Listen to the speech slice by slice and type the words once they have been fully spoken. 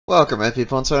Welcome, my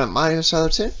people on Internet. My name is Tyler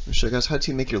today. I'm going to show you guys how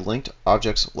to make your linked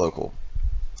objects local.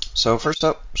 So first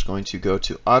up, I'm just going to go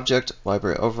to Object,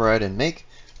 Library Override, and Make,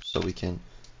 so we can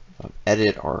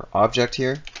edit our object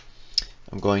here.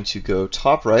 I'm going to go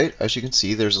top right. As you can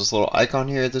see, there's this little icon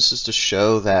here. This is to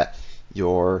show that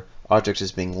your object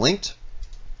is being linked.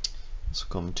 This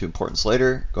will come to importance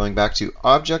later. Going back to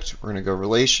Object, we're going to go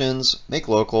Relations, Make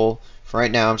Local. For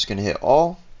right now, I'm just going to hit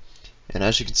All. And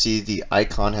as you can see, the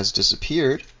icon has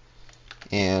disappeared,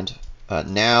 and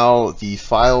now the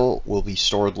file will be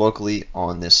stored locally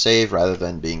on this save rather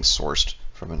than being sourced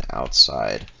from an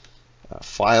outside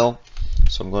file.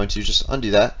 So I'm going to just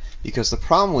undo that, because the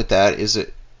problem with that is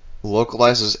it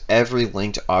localizes every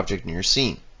linked object in your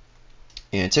scene,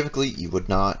 and typically you would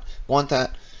not want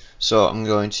that. So I'm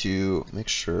going to make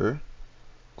sure, I'm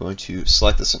going to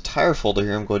select this entire folder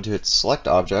here. I'm going to hit Select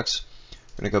Objects.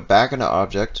 I'm going to go back into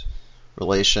Object,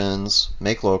 Relations,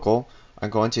 Make Local. I'm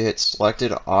going to hit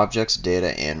Selected Objects,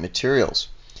 Data, and Materials.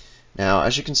 Now,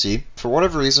 as you can see, for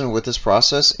whatever reason with this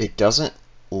process, it doesn't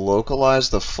localize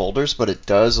the folders, but it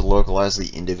does localize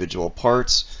the individual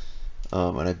parts,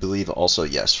 and I believe also,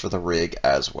 yes, for the rig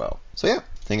as well. So yeah,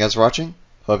 thank you guys for watching.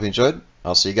 Hope you enjoyed.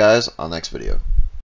 I'll see you guys on the next video.